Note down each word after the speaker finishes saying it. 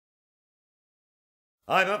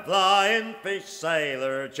I'm a flying fish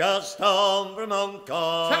sailor just home from Hong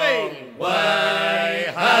Kong.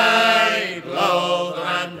 Wey-hey, blow the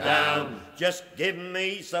man down. Just give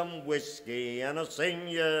me some whiskey and I'll sing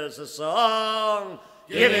you a song.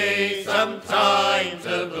 Give me some time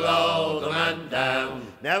to blow the man down.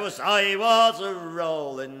 Now as I was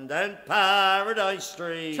a-rolling down Paradise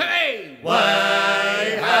Street,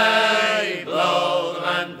 wey-hey, blow the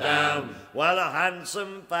man down. while a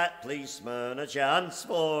handsome fat policeman a chance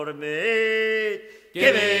for me.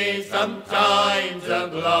 Give me some time to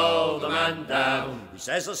blow the man down. He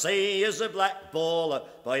says, I see is a black baller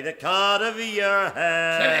by the cut of your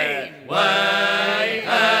hair.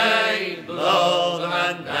 Wey-hey, blow the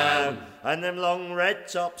man down. And them long red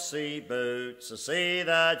top sea boots, I see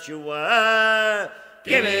that you wear.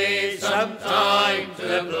 Give me some time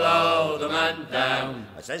to blow the man down.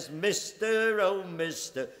 I says, Mister, oh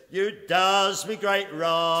mister, you does me great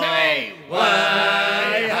wrong. Wey-hey,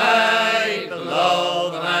 blow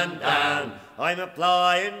the man down. I'm a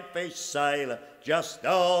flying fish sailor just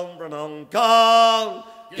home from Hong Kong.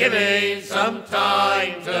 Give me some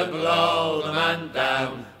time to blow the man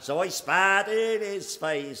down. So I spat in his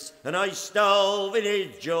face and I stove in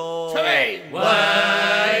his jaw. Wey-hey,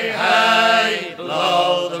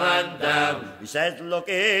 blow the man down. He says, look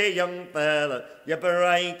here, young fella, you're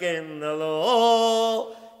breaking the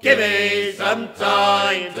law. Give me some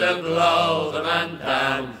time to blow the man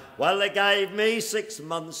down. Well, they gave me 6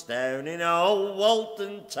 months down in old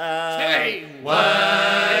Walton Town.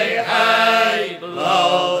 Wey-hey,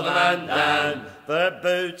 blow the man down. For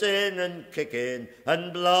booting and kicking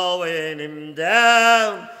and blowing him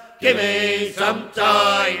down. Give me some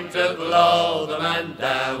time to blow the man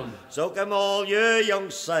down. So come all you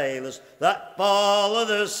young sailors that follow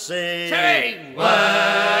the sea.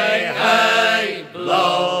 Wey-hey,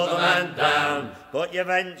 blow the man down. Put your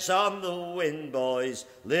vents on the wind, boys,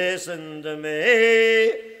 listen to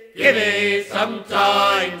me. Give me some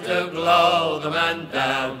time to blow the man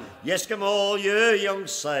down. Yes, come all you young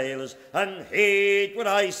sailors and heed what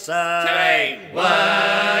I say.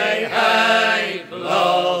 Wey-hey,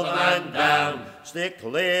 blow the man down. Stay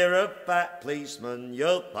clear of fat policemen,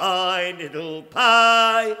 you'll find it'll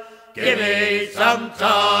pay. Give me some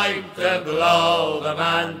time to blow the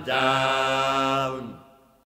man down.